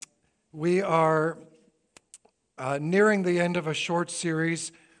We are nearing the end of a short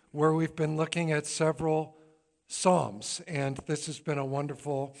series where we've been looking at several Psalms, and this has been a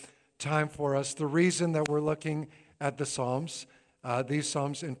wonderful time for us. The reason that we're looking at the Psalms, these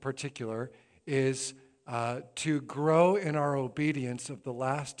Psalms in particular, is to grow in our obedience of the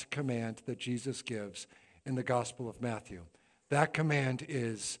last command that Jesus gives in the Gospel of Matthew. That command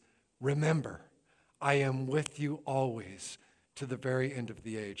is, remember, I am with you always to the very end of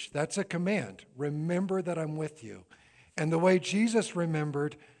the age. That's a command. Remember that I'm with you. And the way Jesus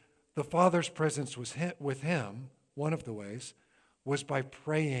remembered the Father's presence was with him, one of the ways, was by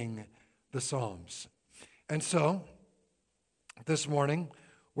praying the Psalms. And so, this morning,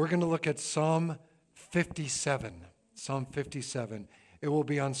 we're going to look at Psalm 57. Psalm 57. It will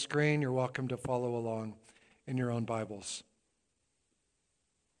be on screen. You're welcome to follow along in your own Bibles.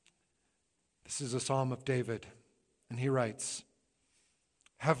 This is a Psalm of David, and he writes,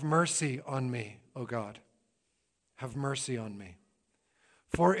 "Have mercy on me, O God. Have mercy on me.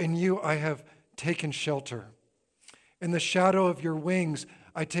 For in you I have taken shelter. In the shadow of your wings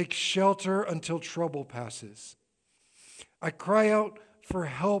I take shelter until trouble passes. I cry out for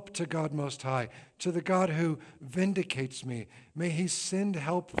help to God Most High, to the God who vindicates me. May he send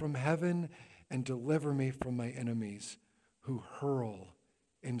help from heaven and deliver me from my enemies who hurl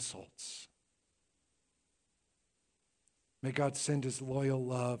insults. May God send his loyal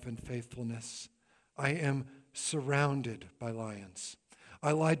love and faithfulness. I am surrounded by lions.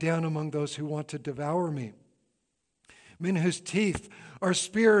 I lie down among those who want to devour me. Men whose teeth are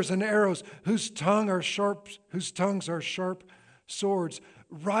spears and arrows, whose tongues are sharp swords.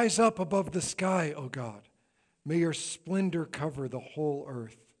 Rise up above the sky, O God. May your splendor cover the whole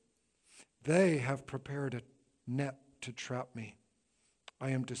earth. They have prepared a net to trap me.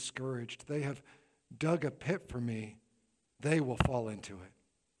 I am discouraged. They have dug a pit for me. They will fall into it.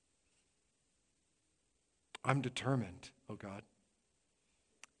 I'm determined, O God.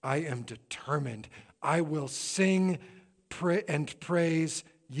 I am determined. I will sing and praise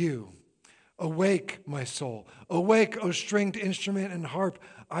you. Awake, my soul. Awake, O stringed instrument and harp.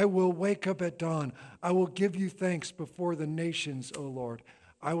 I will wake up at dawn. I will give you thanks before the nations, O Lord.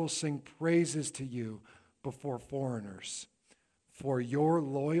 I will sing praises to you before foreigners. For your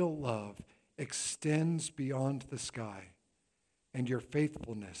loyal love extends beyond the sky, and your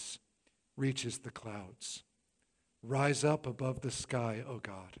faithfulness reaches the clouds. Rise up above the sky, O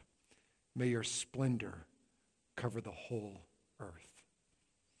God. May your splendor cover the whole earth.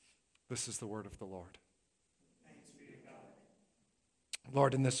 This is the word of the Lord. Thanks be to God.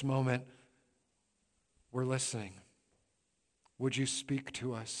 Lord, in this moment, we're listening. Would you speak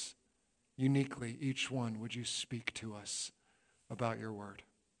to us uniquely, each one? Would you speak to us about your word?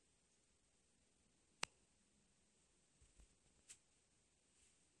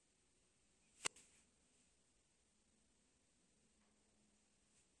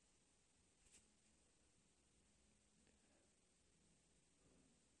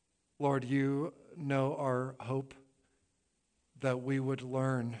 Lord, you know our hope that we would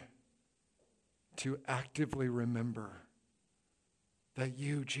learn to actively remember that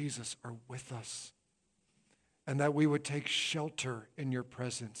you, Jesus, are with us, and that we would take shelter in your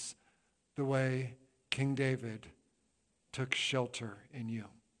presence the way King David took shelter in you.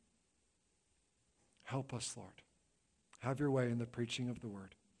 Help us, Lord. Have your way in the preaching of the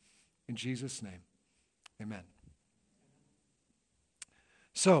word. In Jesus' name, amen.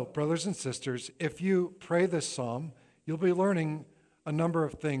 So, brothers and sisters, if you pray this psalm, you'll be learning a number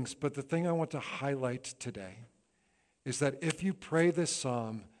of things, but the thing I want to highlight today is that if you pray this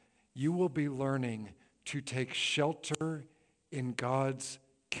psalm, you will be learning to take shelter in God's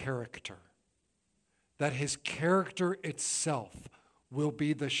character. That his character itself will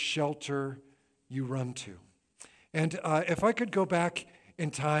be the shelter you run to. And if I could go back in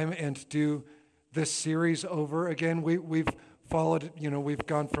time and do this series over again, we've followed, we've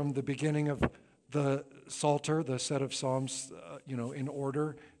gone from the beginning of the Psalter, the set of Psalms, in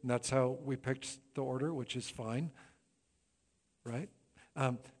order, and that's how we picked the order, which is fine, right?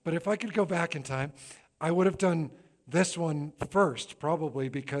 But if I could go back in time, I would have done this one first, probably,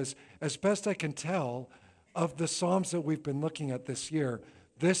 because as best I can tell, of the Psalms that we've been looking at this year,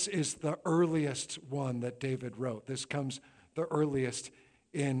 this is the earliest one that David wrote. This comes the earliest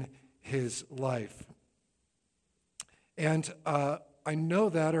in his life. And I know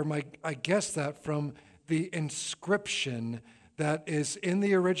that, or I guess that from the inscription that is in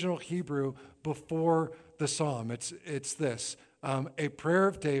the original Hebrew before the psalm. It's this, a prayer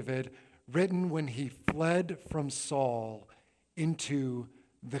of David written when he fled from Saul into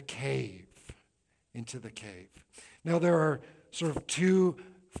the cave. Now there are sort of two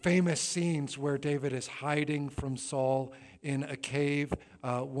famous scenes where David is hiding from Saul in a cave.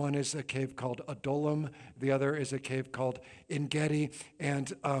 One is a cave called Adullam. The other is a cave called En-Gedi.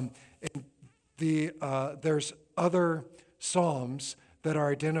 And there's other psalms that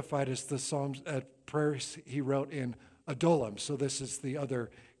are identified as the psalms, prayers he wrote in Adullam. So this is the other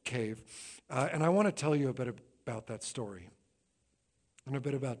cave. And I want to tell you a bit about that story and a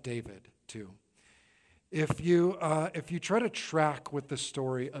bit about David too. If you try to track with the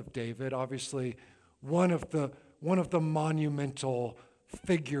story of David, obviously one of the monumental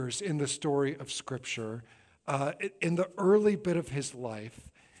figures in the story of Scripture, in the early bit of his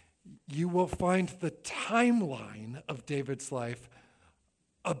life, you will find the timeline of David's life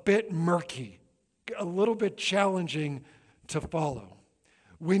a bit murky, a little bit challenging to follow.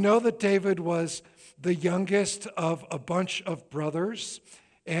 We know that David was the youngest of a bunch of brothers,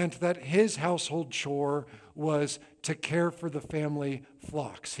 and that his household chore was to care for the family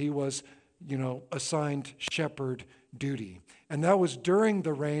flocks. He was, assigned shepherd duty. And that was during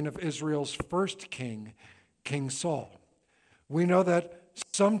the reign of Israel's first king, King Saul. We know that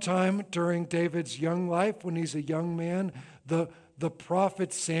sometime during David's young life, when he's a young man, the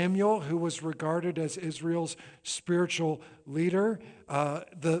prophet Samuel, who was regarded as Israel's spiritual leader,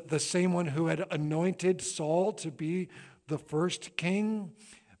 the same one who had anointed Saul to be the first king,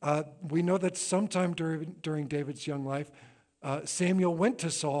 we know that sometime during David's young life, Samuel went to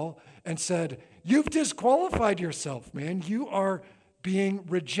Saul and said, "You've disqualified yourself, man. You are being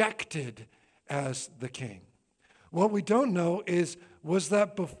rejected as the king." What we don't know is, was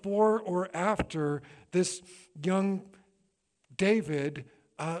that before or after this young David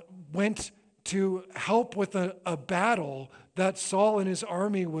went to help with a battle that Saul and his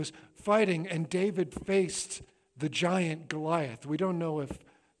army was fighting, and David faced the giant Goliath. We don't know if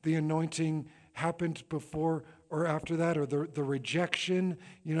the anointing happened before or after that, or the rejection.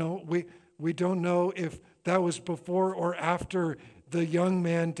 We don't know if that was before or after the young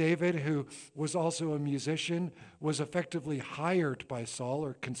man David, who was also a musician, was effectively hired by Saul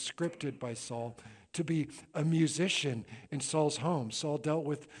or conscripted by Saul to be a musician in Saul's home. Saul dealt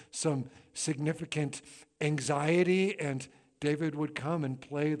with some significant anxiety, and David would come and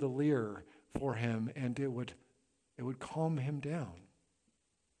play the lyre for him, and it would calm him down.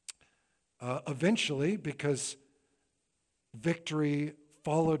 Eventually, because victory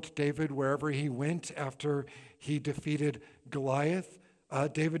followed David wherever he went after he defeated Goliath,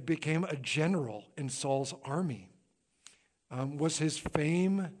 David became a general in Saul's army. Was his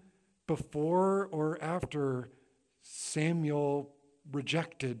fame before or after Samuel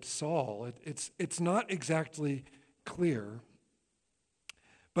rejected Saul? It's not exactly clear.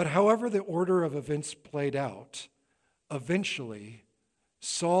 But however the order of events played out, eventually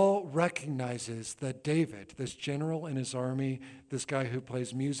Saul recognizes that David, this general in his army, this guy who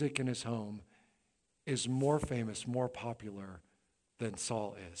plays music in his home, is more famous, more popular than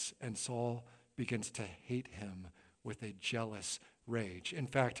Saul is. And Saul begins to hate him with a jealous rage. In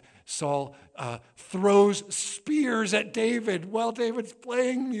fact, Saul throws spears at David while David's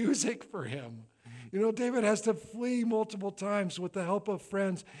playing music for him. David has to flee multiple times with the help of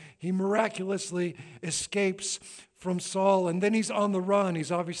friends. He miraculously escapes from Saul, and then he's on the run.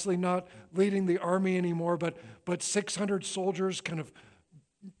 He's obviously not leading the army anymore, but 600 soldiers kind of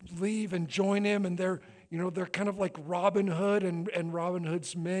leave and join him, and they're kind of like Robin Hood and Robin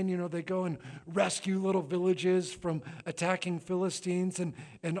Hood's men. They go and rescue little villages from attacking Philistines,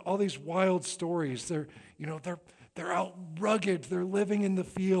 and all these wild stories. They're out rugged. They're living in the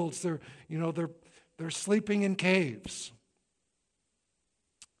fields. They're sleeping in caves.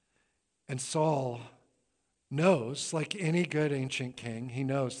 And Saul knows, like any good ancient king, he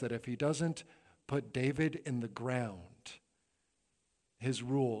knows that if he doesn't put David in the ground, his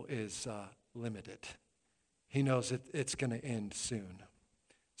rule is limited. He knows it's going to end soon.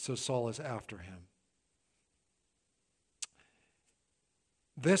 So Saul is after him.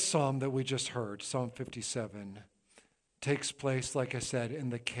 This psalm that we just heard, Psalm 57, takes place, like I said, in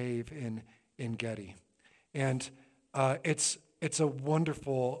the cave in En-Gedi. And it's a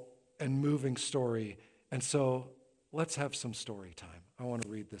wonderful and moving story. And so let's have some story time. I want to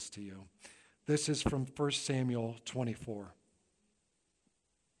read this to you. This is from 1 Samuel 24.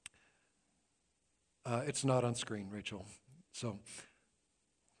 It's not on screen, Rachel. So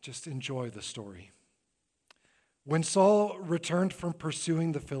just enjoy the story. When Saul returned from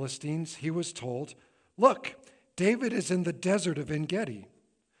pursuing the Philistines, he was told, "Look, David is in the desert of En-Gedi."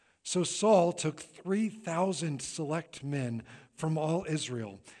 So Saul took 3,000 select men from all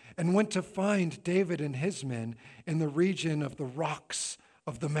Israel and went to find David and his men in the region of the rocks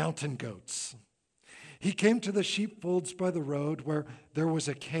of the mountain goats. He came to the sheepfolds by the road where there was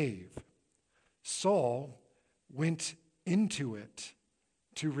a cave. Saul went into it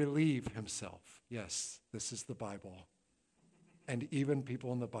to relieve himself. Yes, this is the Bible. And even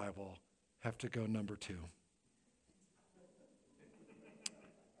people in the Bible have to go number 2.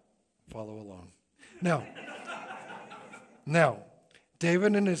 Follow along. Now,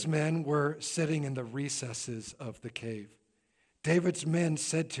 David and his men were sitting in the recesses of the cave. David's men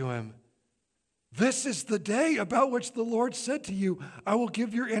said to him, "This is the day about which the Lord said to you, I will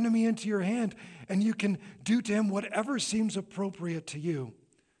give your enemy into your hand, and you can do to him whatever seems appropriate to you."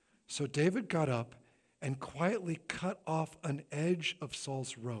 So David got up and quietly cut off an edge of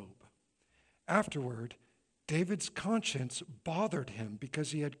Saul's robe. Afterward, David's conscience bothered him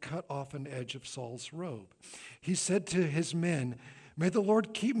because he had cut off an edge of Saul's robe. He said to his men, "May the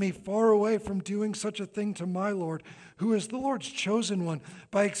Lord keep me far away from doing such a thing to my Lord, who is the Lord's chosen one,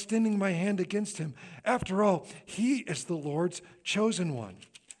 by extending my hand against him. After all, he is the Lord's chosen one."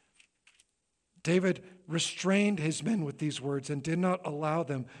 David restrained his men with these words and did not allow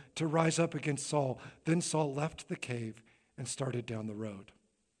them to rise up against Saul. Then Saul left the cave and started down the road.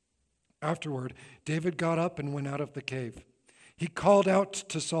 Afterward, David got up and went out of the cave. He called out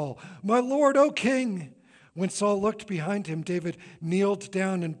to Saul, "My Lord, O king!" When Saul looked behind him, David kneeled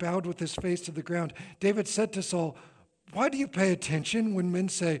down and bowed with his face to the ground. David said to Saul, "Why do you pay attention when men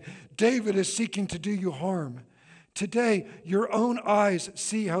say, 'David is seeking to do you harm'? Today, your own eyes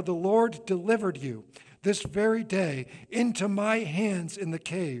see how the Lord delivered you this very day into my hands in the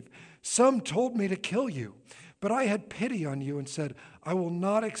cave. Some told me to kill you, but I had pity on you and said, 'I will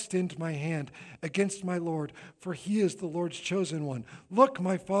not extend my hand against my Lord, for he is the Lord's chosen one. Look,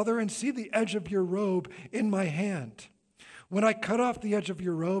 my father, and see the edge of your robe in my hand. When I cut off the edge of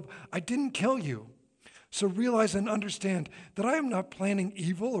your robe, I didn't kill you. So realize and understand that I am not planning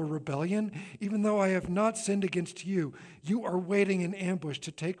evil or rebellion, even though I have not sinned against you. You are waiting in ambush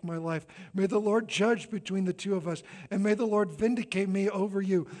to take my life. May the Lord judge between the two of us, and may the Lord vindicate me over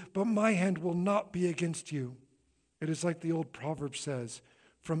you, but my hand will not be against you.' It is like the old proverb says,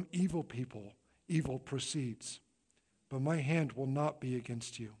 'From evil people, evil proceeds.' But my hand will not be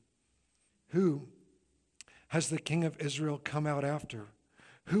against you. Who has the king of Israel come out after?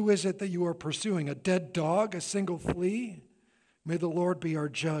 Who is it that you are pursuing? A dead dog, a single flea? May the Lord be our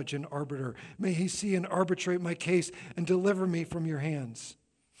judge and arbiter. May he see and arbitrate my case and deliver me from your hands."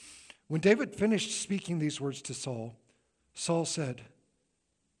 When David finished speaking these words to Saul, Saul said,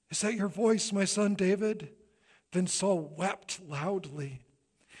 "Is that your voice, my son David?" Then Saul wept loudly.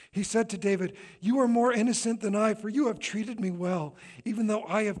 He said to David, "You are more innocent than I, for you have treated me well. Even though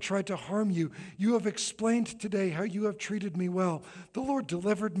I have tried to harm you, you have explained today how you have treated me well. The Lord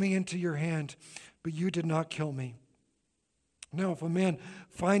delivered me into your hand, but you did not kill me. Now, if a man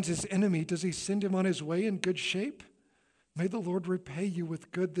finds his enemy, does he send him on his way in good shape? May the Lord repay you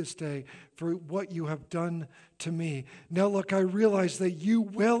with good this day for what you have done to me. Now look, I realize that you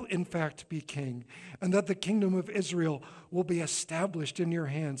will in fact be king, and that the kingdom of Israel will be established in your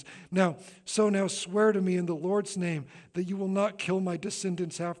hands. Now swear to me in the Lord's name that you will not kill my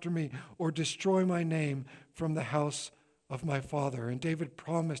descendants after me or destroy my name from the house of my father." And David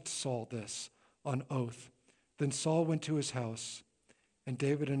promised Saul this on oath. Then Saul went to his house, and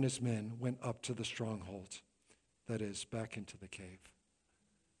David and his men went up to the stronghold. That is, back into the cave.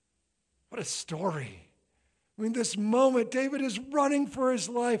 What a story. I mean, this moment, David is running for his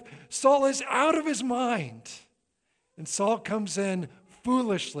life. Saul is out of his mind. And Saul comes in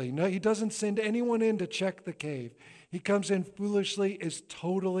foolishly. No, he doesn't send anyone in to check the cave. He comes in foolishly, is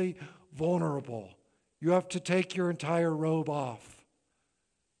totally vulnerable. You have to take your entire robe off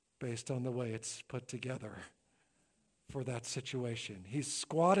based on the way it's put together for that situation. He's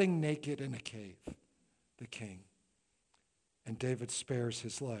squatting naked in a cave, the king. And David spares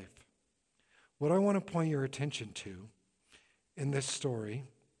his life. What I want to point your attention to in this story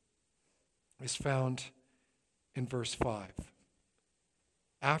is found in verse 5.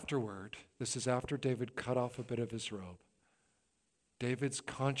 Afterward, this is after David cut off a bit of his robe, David's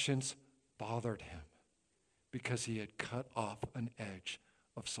conscience bothered him because he had cut off an edge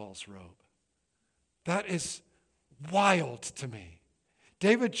of Saul's robe. That is wild to me.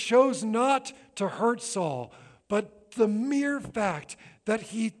 David chose not to hurt Saul, but the mere fact that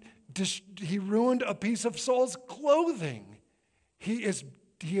he ruined a piece of Saul's clothing, he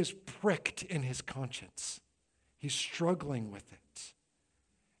is pricked in his conscience. He's struggling with it.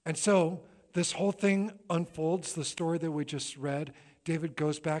 And so this whole thing unfolds, the story that we just read. David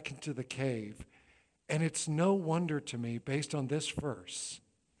goes back into the cave. And it's no wonder to me, based on this verse,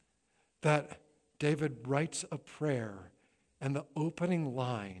 that David writes a prayer, and the opening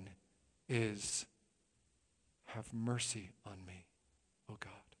line is, have mercy on me, O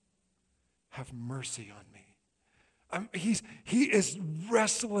God. Have mercy on me. He is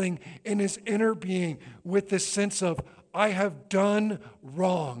wrestling in his inner being with this sense of, I have done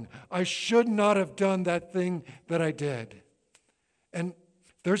wrong. I should not have done that thing that I did. And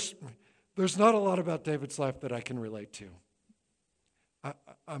there's not a lot about David's life that I can relate to.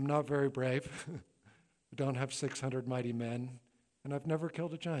 I'm not very brave. I don't have 600 mighty men, and I've never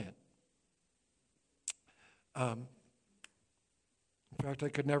killed a giant. In fact, I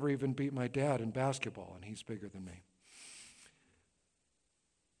could never even beat my dad in basketball, and he's bigger than me.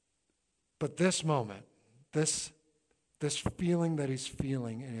 But this moment, this feeling that he's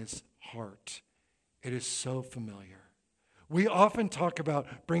feeling in his heart, it is so familiar. We often talk about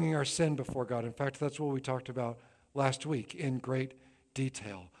bringing our sin before God. In fact, that's what we talked about last week in great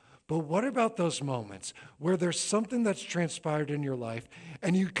detail. But what about those moments where there's something that's transpired in your life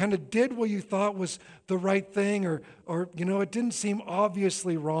and you kind of did what you thought was the right thing or it didn't seem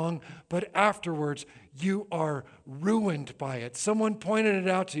obviously wrong, but afterwards you are ruined by it. Someone pointed it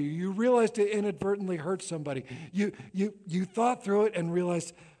out to you. You realized it inadvertently hurt somebody. You thought through it and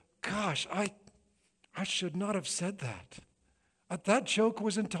realized, gosh, I should not have said that. That joke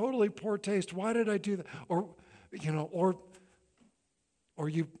was in totally poor taste. Why did I do that?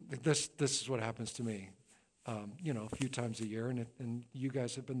 This is what happens to me, a few times a year, and you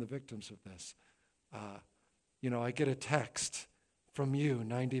guys have been the victims of this. I get a text from you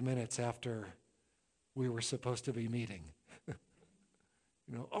 90 minutes after we were supposed to be meeting.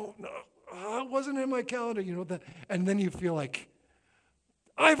 Oh no, it wasn't in my calendar, and then you feel like,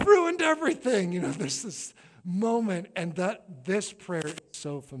 I've ruined everything. There's this moment, and this prayer is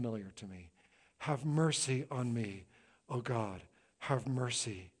so familiar to me. Have mercy on me, O God. Have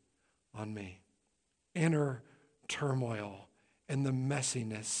mercy on me. Inner turmoil and the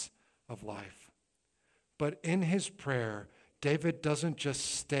messiness of life. But in his prayer, David doesn't just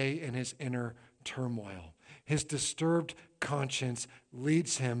stay in his inner turmoil. His disturbed conscience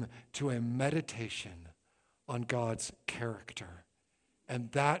leads him to a meditation on God's character.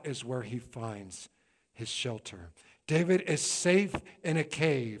 And that is where he finds his shelter. David is safe in a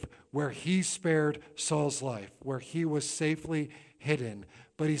cave where he spared Saul's life, where he was safely hidden.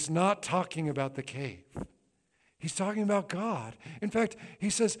 But he's not talking about the cave. He's talking about God. In fact, he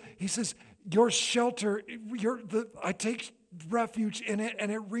says, your shelter, I take refuge in it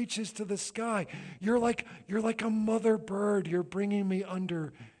and it reaches to the sky. You're like a mother bird. You're bringing me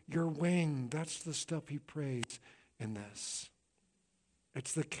under your wing. That's the stuff he prays in this.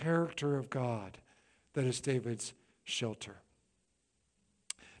 It's the character of God that is David's shelter.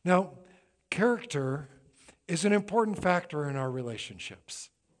 Now, character is an important factor in our relationships.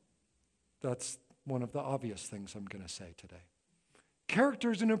 That's one of the obvious things I'm going to say today.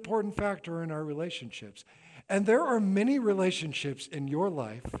 Character is an important factor in our relationships. And there are many relationships in your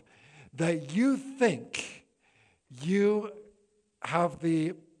life that you think you have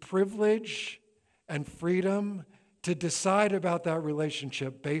the privilege and freedom to decide about that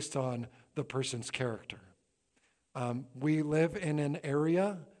relationship based on the person's character. We live in an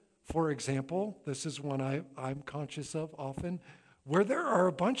area, for example, this is one I'm conscious of often, where there are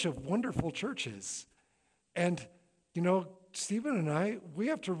a bunch of wonderful churches. And, Stephen and I, we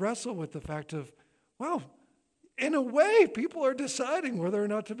have to wrestle with the fact of, well, in a way, people are deciding whether or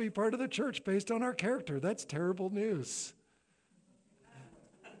not to be part of the church based on our character. That's terrible news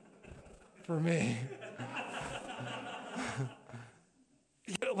for me.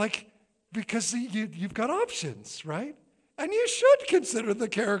 Because you've got options, right? And you should consider the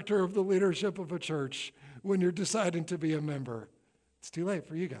character of the leadership of a church when you're deciding to be a member. It's too late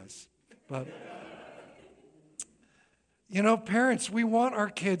for you guys. But, parents, we want our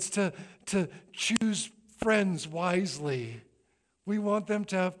kids to choose friends wisely. We want them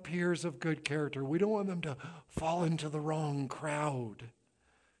to have peers of good character. We don't want them to fall into the wrong crowd.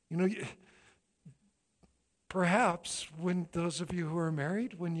 Perhaps when those of you who are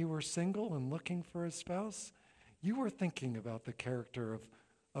married, when you were single and looking for a spouse, you were thinking about the character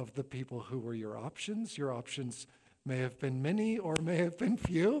of the people who were your options. Your options may have been many or may have been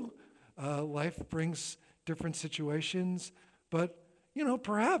few. Life brings different situations. But,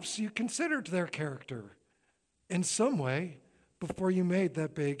 perhaps you considered their character in some way before you made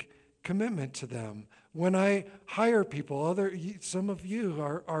that big commitment to them. When I hire people, some of you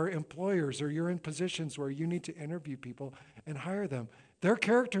are employers or you're in positions where you need to interview people and hire them. Their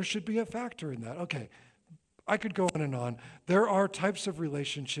character should be a factor in that. Okay, I could go on and on. There are types of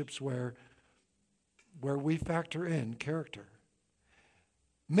relationships where we factor in character.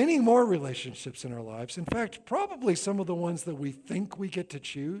 Many more relationships in our lives, in fact, probably some of the ones that we think we get to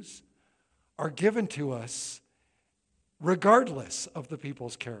choose, are given to us regardless of the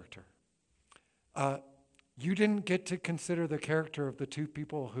people's character. You didn't get to consider the character of the two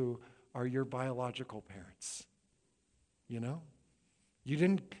people who are your biological parents. You know? You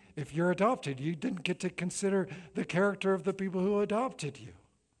didn't, if you're adopted, you didn't get to consider the character of the people who adopted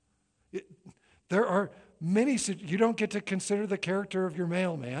you. There are many, you don't get to consider the character of your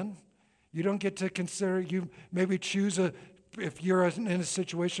mailman. You don't get to consider, you maybe choose if you're in a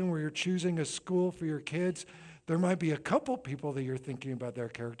situation where you're choosing a school for your kids, there might be a couple people that you're thinking about their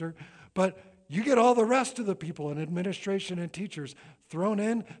character, but you get all the rest of the people in administration and teachers thrown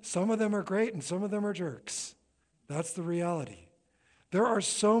in. Some of them are great and some of them are jerks. That's the reality. There are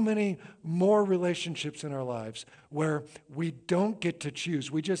so many more relationships in our lives where we don't get to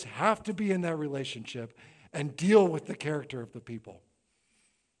choose. We just have to be in that relationship and deal with the character of the people.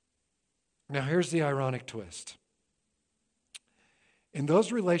 Now, here's the ironic twist. In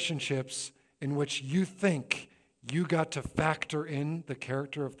those relationships in which you think you got to factor in the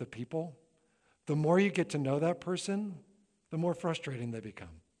character of the people, the more you get to know that person, the more frustrating they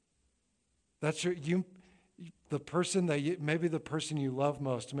become. That's the person that maybe the person you love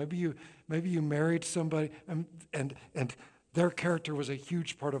most. Maybe you married somebody and their character was a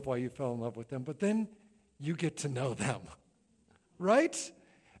huge part of why you fell in love with them. But then you get to know them, right?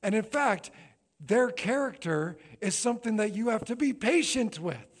 And in fact, their character is something that you have to be patient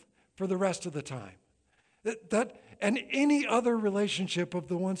with for the rest of the time. And any other relationship of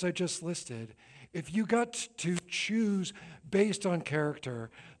the ones I just listed, if you got to choose based on character,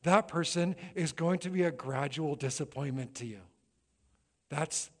 that person is going to be a gradual disappointment to you.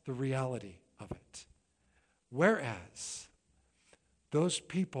 That's the reality of it. Whereas those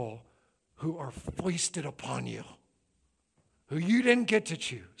people who are foisted upon you, who you didn't get to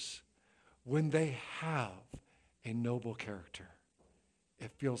choose, when they have a noble character,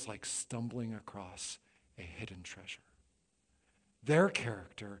 it feels like stumbling across a hidden treasure. Their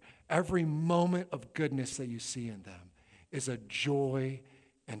character, every moment of goodness that you see in them, is a joy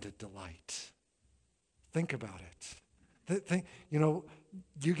and a delight. Think about it.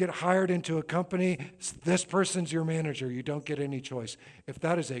 You get hired into a company, this person's your manager, you don't get any choice. If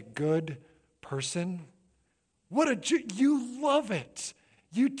that is a good person, you love it.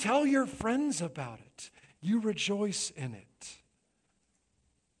 You tell your friends about it. You rejoice in it.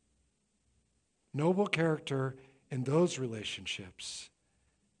 Noble character in those relationships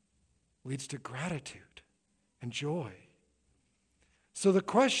leads to gratitude and joy. So the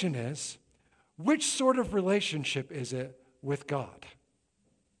question is, which sort of relationship is it with God?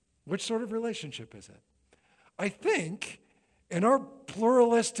 Which sort of relationship is it? I think in our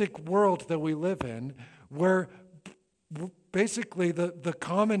pluralistic world that we live in, where basically the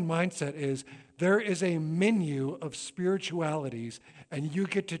common mindset is there is a menu of spiritualities and you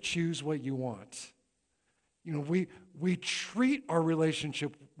get to choose what you want. We treat our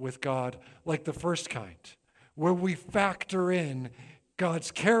relationship with God like the first kind, where we factor in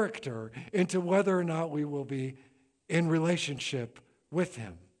God's character into whether or not we will be in relationship with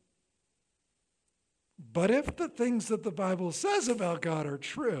him. But if the things that the Bible says about God are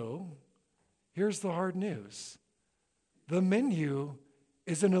true, here's the hard news. The menu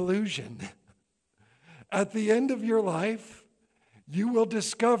is an illusion. At the end of your life, you will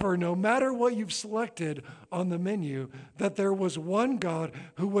discover, no matter what you've selected on the menu, that there was one God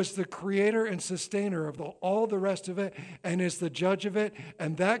who was the creator and sustainer of all the rest of it and is the judge of it.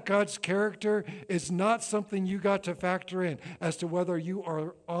 And that God's character is not something you got to factor in as to whether you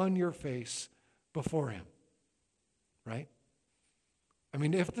are on your face before him. Right? I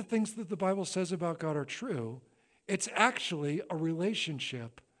mean, if the things that the Bible says about God are true, it's actually a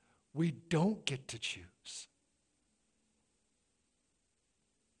relationship we don't get to choose.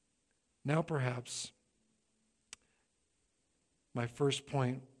 Now perhaps my first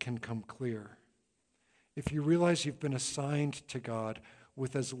point can come clear. If you realize you've been assigned to God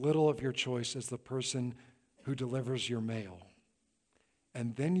with as little of your choice as the person who delivers your mail,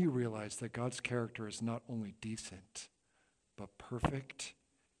 and then you realize that God's character is not only decent, but perfect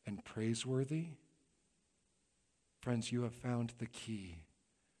and praiseworthy, friends, you have found the key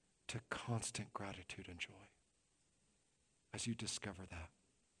to constant gratitude and joy as you discover that.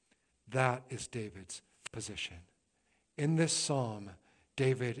 That is David's position. In this psalm,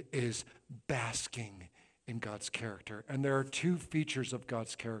 David is basking in God's character. And there are two features of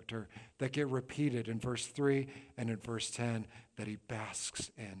God's character that get repeated in verse 3 and in verse 10 that he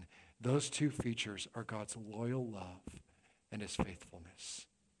basks in. Those two features are God's loyal love and his faithfulness.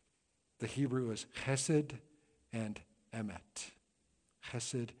 The Hebrew is chesed and emet.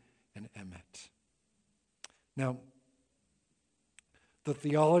 Chesed and emet. Now, the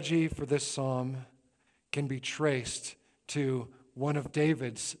theology for this psalm can be traced to one of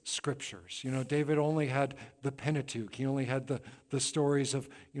David's scriptures. You know, David only had the Pentateuch. He only had the stories of,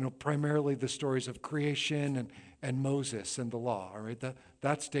 primarily the stories of creation and Moses and the law, all right?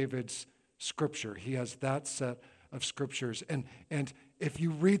 That's David's scripture. He has that set of scriptures. And if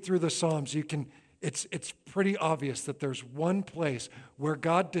you read through the Psalms, it's pretty obvious that there's one place where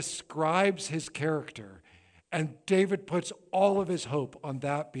God describes his character, and David puts all of his hope on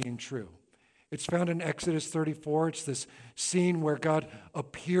that being true. It's found in Exodus 34. It's this scene where God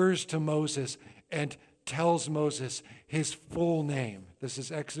appears to Moses and tells Moses his full name. This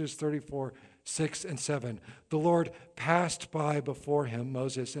is Exodus 34, 6 and 7. The Lord passed by before him,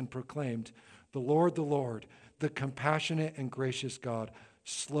 Moses, and proclaimed, the Lord, the compassionate and gracious God,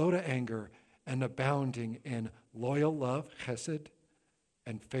 slow to anger and abounding in loyal love, chesed,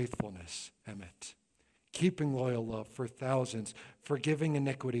 and faithfulness, emet. Keeping loyal love for thousands, forgiving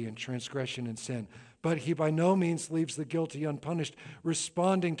iniquity and transgression and sin. But he by no means leaves the guilty unpunished,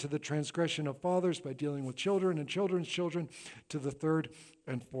 responding to the transgression of fathers by dealing with children and children's children to the third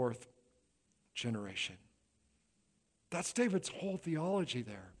and fourth generation. That's David's whole theology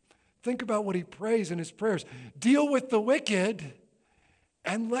there. Think about what he prays in his prayers. Deal with the wicked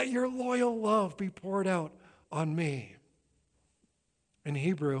and let your loyal love be poured out on me. In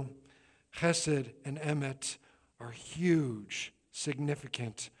Hebrew, chesed and emet are huge,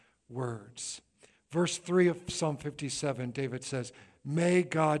 significant words. Verse 3 of Psalm 57, David says, may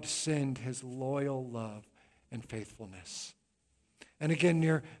God send his loyal love and faithfulness. And again,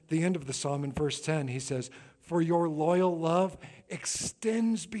 near the end of the psalm in verse 10, he says, for your loyal love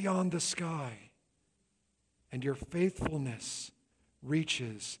extends beyond the sky, and your faithfulness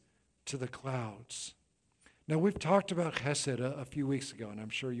reaches to the clouds. Now, we've talked about chesed a few weeks ago, and I'm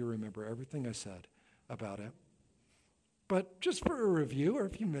sure you remember everything I said about it. But just for a review, or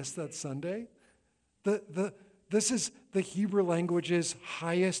if you missed that Sunday, this is the Hebrew language's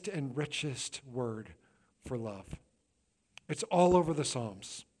highest and richest word for love. It's all over the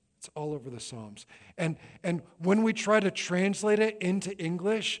Psalms. It's all over the Psalms. And when we try to translate it into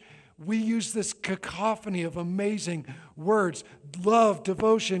English, we use this cacophony of amazing words, love,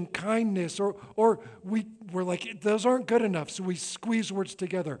 devotion, kindness, or we're like, those aren't good enough, so we squeeze words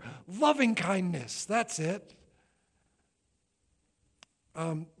together. Loving kindness, that's it.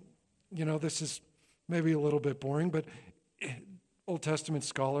 This is maybe a little bit boring, but Old Testament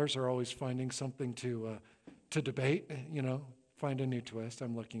scholars are always finding something to debate, find a new twist.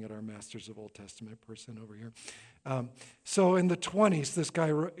 I'm looking at our Masters of Old Testament person over here. So in the 1920s, this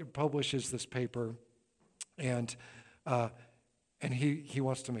guy publishes this paper, and he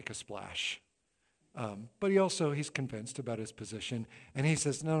wants to make a splash. But he's convinced about his position, and he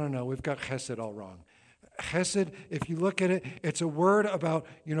says, no, we've got chesed all wrong. Chesed, if you look at it, it's a word about,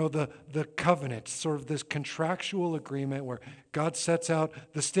 the covenant, sort of this contractual agreement where God sets out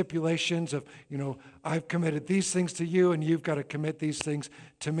the stipulations of, I've committed these things to you and you've got to commit these things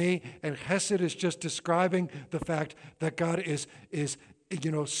to me. And chesed is just describing the fact that God is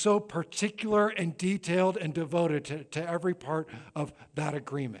so particular and detailed and devoted to every part of that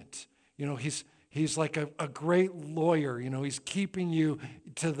agreement. He's like a great lawyer, He's keeping you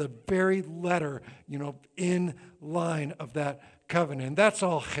to the very letter, in line of that covenant. And that's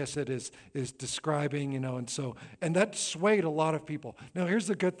all chesed is describing, and that swayed a lot of people. Now, here's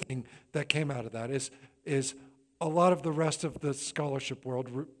the good thing that came out of that is a lot of the rest of the scholarship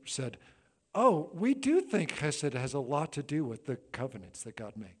world said, oh, we do think chesed has a lot to do with the covenants that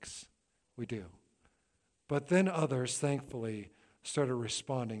God makes. We do. But then others, thankfully, started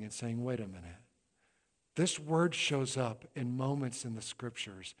responding and saying, wait a minute. This word shows up in moments in the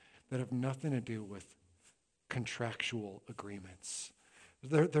scriptures that have nothing to do with contractual agreements.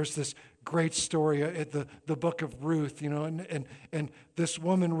 There's this great story at the book of Ruth, and this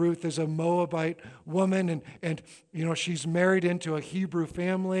woman, Ruth, is a Moabite woman, and she's married into a Hebrew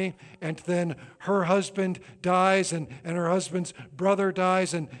family, and then her husband dies, and her husband's brother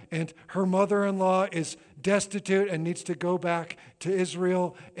dies, and her mother-in-law is destitute and needs to go back to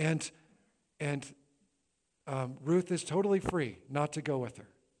Israel, and Ruth is totally free not to go with her.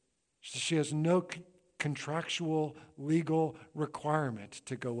 She has no contractual legal requirement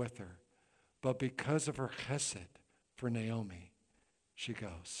to go with her. But because of her chesed for Naomi, she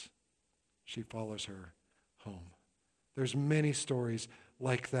goes. She follows her home. There's many stories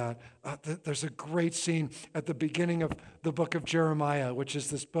like that. There's a great scene at the beginning of the book of Jeremiah, which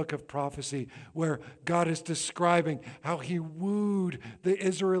is this book of prophecy, where God is describing how he wooed the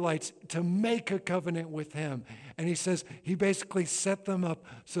Israelites to make a covenant with him. And he says he basically set them up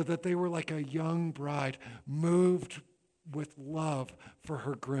so that they were like a young bride moved with love for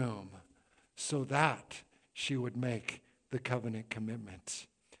her groom, so that she would make the covenant commitment.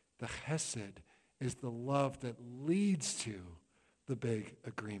 The chesed is the love that leads to the big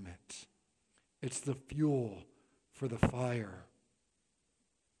agreement. It's the fuel for the fire.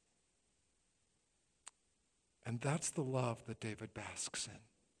 And that's the love that David basks in.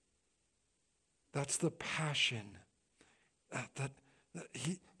 That's the passion that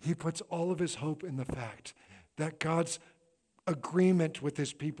he puts all of his hope in the fact that God's agreement with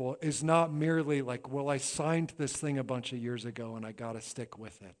his people is not merely like, well, I signed this thing a bunch of years ago and I got to stick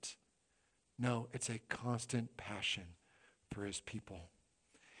with it. No, it's a constant passion for his people.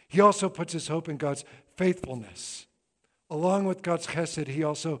 He also puts his hope in God's faithfulness. Along with God's chesed, he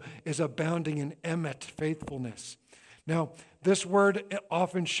also is abounding in emet, faithfulness. Now, this word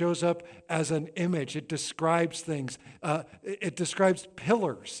often shows up as an image. It describes things. It describes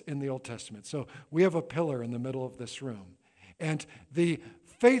pillars in the Old Testament. So we have a pillar in the middle of this room. And the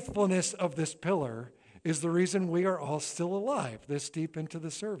faithfulness of this pillar is the reason we are all still alive this deep into the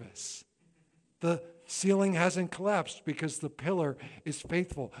service. The ceiling hasn't collapsed because the pillar is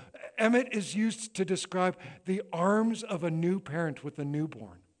faithful. Emet is used to describe the arms of a new parent with a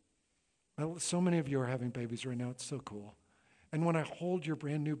newborn. So many of you are having babies right now. It's so cool. And when I hold your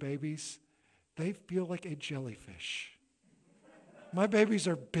brand new babies, they feel like a jellyfish. My babies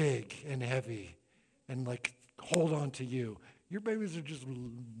are big and heavy and like hold on to you. Your babies are just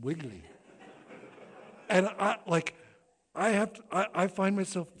wiggly. And I find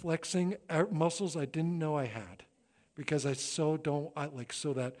myself flexing muscles I didn't know I had because so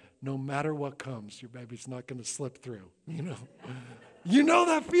that no matter what comes, your baby's not going to slip through, you know. You know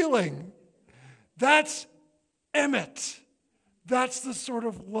that feeling. That's emet. That's the sort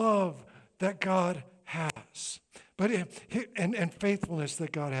of love that God has. And faithfulness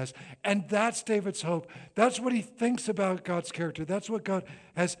that God has. And that's David's hope. That's what he thinks about God's character. That's what God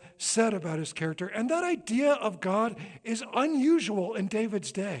has said about his character. And that idea of God is unusual in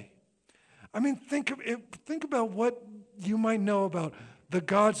David's day. I mean, think about what you might know about the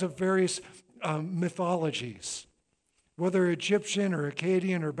gods of various mythologies, whether Egyptian or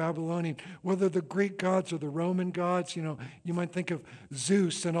Akkadian or Babylonian, whether the Greek gods or the Roman gods. You know, you might think of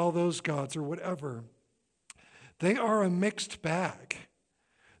Zeus and all those gods or whatever. They are a mixed bag.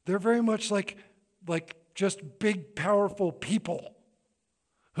 They're very much like just big, powerful people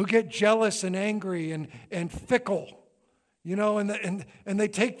who get jealous and angry and fickle, you know, and they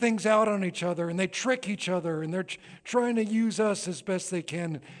take things out on each other and they trick each other and they're trying to use us as best they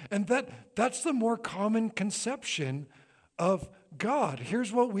can. And that's the more common conception of God.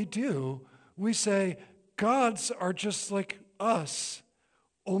 Here's what we do. We say, gods are just like us,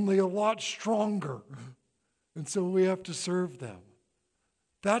 only a lot stronger. And so we have to serve them.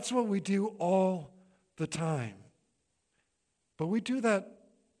 That's what we do all the time. But we do that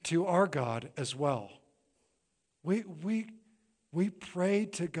to our God as well. We pray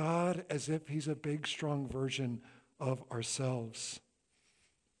to God as if he's a big, strong version of ourselves.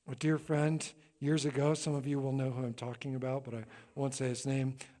 A dear friend, years ago, some of you will know who I'm talking about, but I won't say his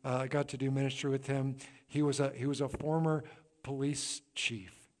name. I got to do ministry with him. He was a former police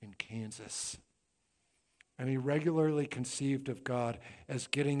chief in Kansas. And he regularly conceived of God as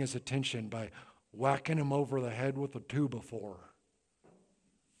getting his attention by whacking him over the head with a 2x4.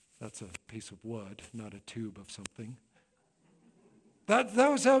 That's a piece of wood, not a tube of something. That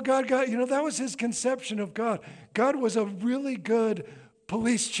was how God got, that was his conception of God. God was a really good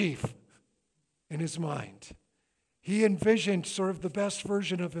police chief in his mind. He envisioned sort of the best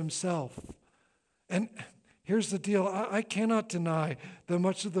version of himself. And here's the deal. I cannot deny that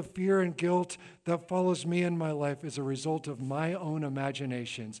much of the fear and guilt that follows me in my life is a result of my own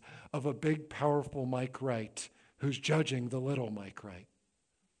imaginations of a big, powerful Mike Wright who's judging the little Mike Wright.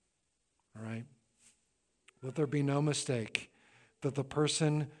 All right? Let there be no mistake that the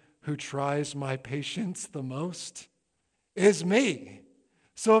person who tries my patience the most is me.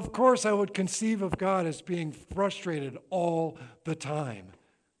 So, of course, I would conceive of God as being frustrated all the time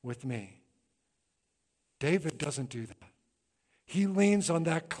with me. David doesn't do that. He leans on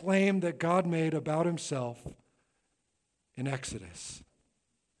that claim that God made about himself in Exodus.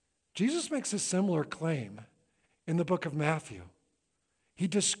 Jesus makes a similar claim in the book of Matthew. He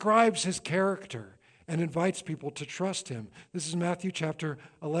describes his character and invites people to trust him. This is Matthew chapter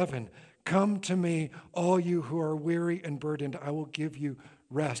 11. Come to me, all you who are weary and burdened, I will give you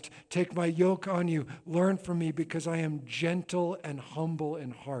rest. Take my yoke on you. Learn from me because I am gentle and humble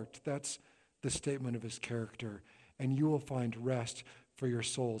in heart. That's the statement of his character. And you will find rest for your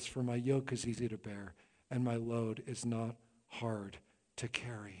souls. For my yoke is easy to bear and my load is not hard to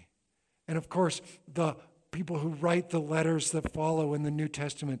carry. And of course, the people who write the letters that follow in the New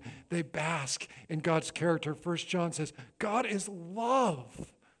Testament, they bask in God's character. 1 John says, God is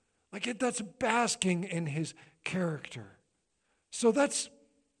love. That's basking in his character. So that's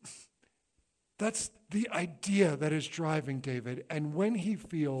the idea that is driving David. And when he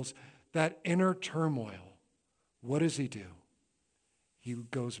feels that inner turmoil, what does he do? He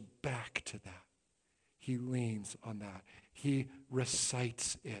goes back to that. He leans on that. He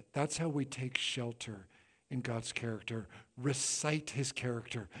recites it. That's how we take shelter in God's character. Recite his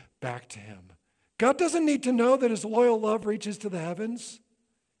character back to him. God doesn't need to know that his loyal love reaches to the heavens.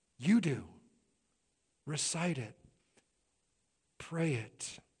 You do. Recite it. Pray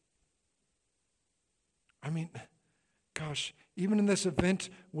it. Gosh, even in this event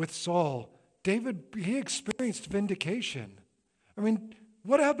with Saul, David, he experienced vindication.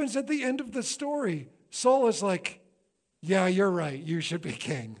 What happens at the end of the story? Saul is like, yeah, you're right. You should be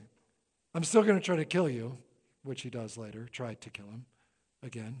king. I'm still going to try to kill you, which he does later, tried to kill him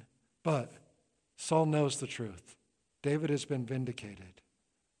again. But Saul knows the truth. David has been vindicated.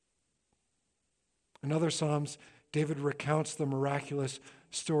 In other Psalms, David recounts the miraculous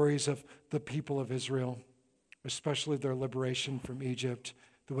stories of the people of Israel, especially their liberation from Egypt,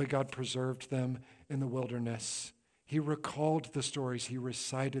 the way God preserved them in the wilderness. He recalled the stories, he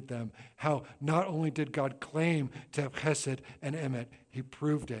recited them, how not only did God claim to have chesed and emet, he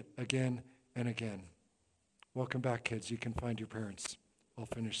proved it again and again. Welcome back, kids. You can find your parents. I'll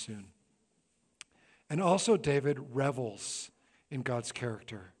finish soon. And also David revels in God's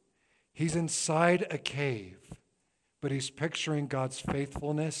character. He's inside a cave, but he's picturing God's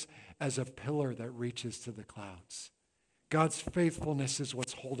faithfulness as a pillar that reaches to the clouds. God's faithfulness is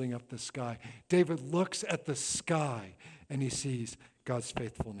what's holding up the sky. David looks at the sky and he sees God's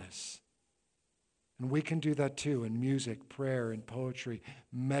faithfulness. And we can do that too in music, prayer, and poetry.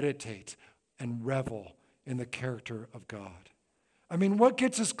 Meditate and revel in the character of God. What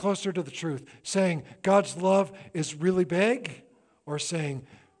gets us closer to the truth? Saying God's love is really big, or saying,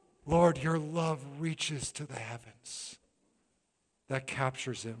 Lord, your love reaches to the heavens? That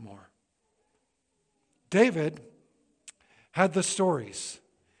captures it more. David had the stories.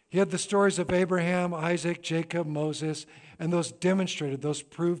 He had the stories of Abraham, Isaac, Jacob, Moses, and those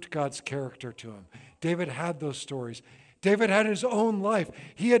proved God's character to him. David had those stories. David had his own life.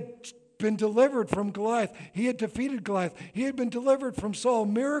 He had been delivered from Goliath. He had defeated Goliath. He had been delivered from Saul.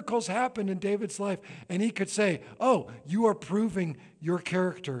 Miracles happened in David's life, and he could say, oh, you are proving your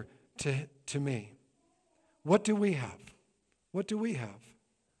character to me. What do we have? What do we have?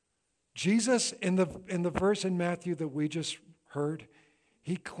 Jesus, in the verse in Matthew that we just heard,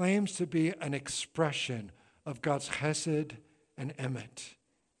 he claims to be an expression of God's chesed and emet.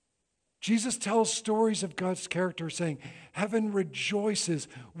 Jesus tells stories of God's character, saying, heaven rejoices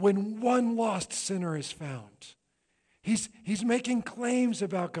when one lost sinner is found. He's making claims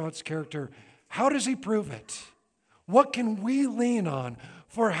about God's character. How does he prove it? What can we lean on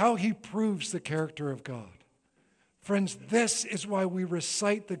for how he proves the character of God? Friends, this is why we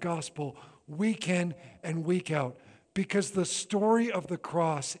recite the gospel week in and week out, because the story of the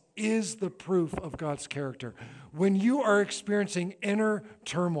cross is the proof of God's character. When you are experiencing inner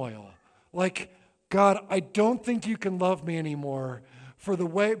turmoil, like, God, I don't think you can love me anymore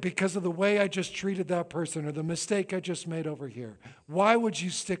because of the way I just treated that person or the mistake I just made over here. Why would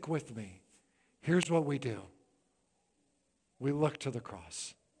you stick with me? Here's what we do. We look to the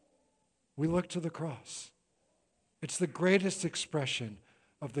cross. We look to the cross. It's the greatest expression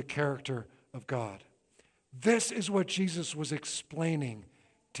of the character of God. This is what Jesus was explaining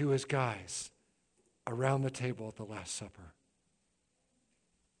to his guys around the table at the Last Supper.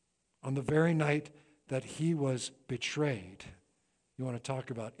 On the very night that he was betrayed, you want to talk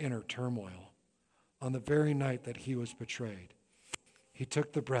about inner turmoil. On the very night that he was betrayed, he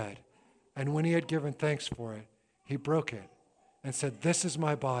took the bread, and when he had given thanks for it, he broke it and said, "This is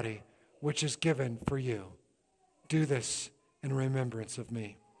my body, which is given for you. Do this in remembrance of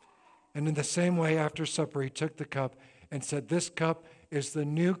me." And in the same way, after supper, he took the cup and said, "This cup is the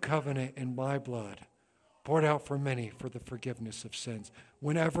new covenant in my blood, poured out for many for the forgiveness of sins."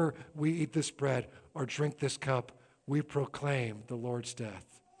 Whenever we eat this bread or drink this cup, we proclaim the Lord's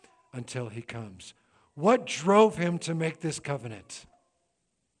death until he comes. What drove him to make this covenant?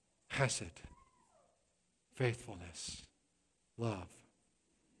 Chesed, faithfulness, love.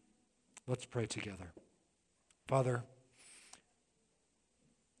 Let's pray together. Father,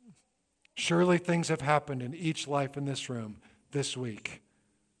 surely things have happened in each life in this room this week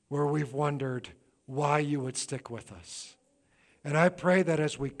where we've wondered why you would stick with us. And I pray that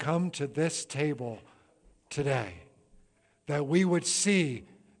as we come to this table today, that we would see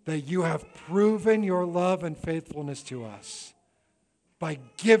that you have proven your love and faithfulness to us by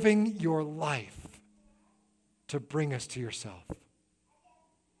giving your life to bring us to yourself,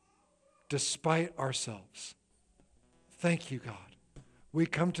 despite ourselves. Thank you, God. We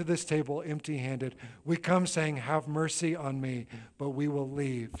come to this table empty-handed. We come saying, have mercy on me, but we will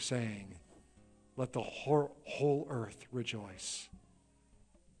leave saying, let the whole earth rejoice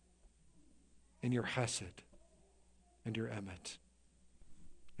in your hesed and your emet.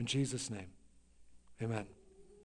 In Jesus' name, amen.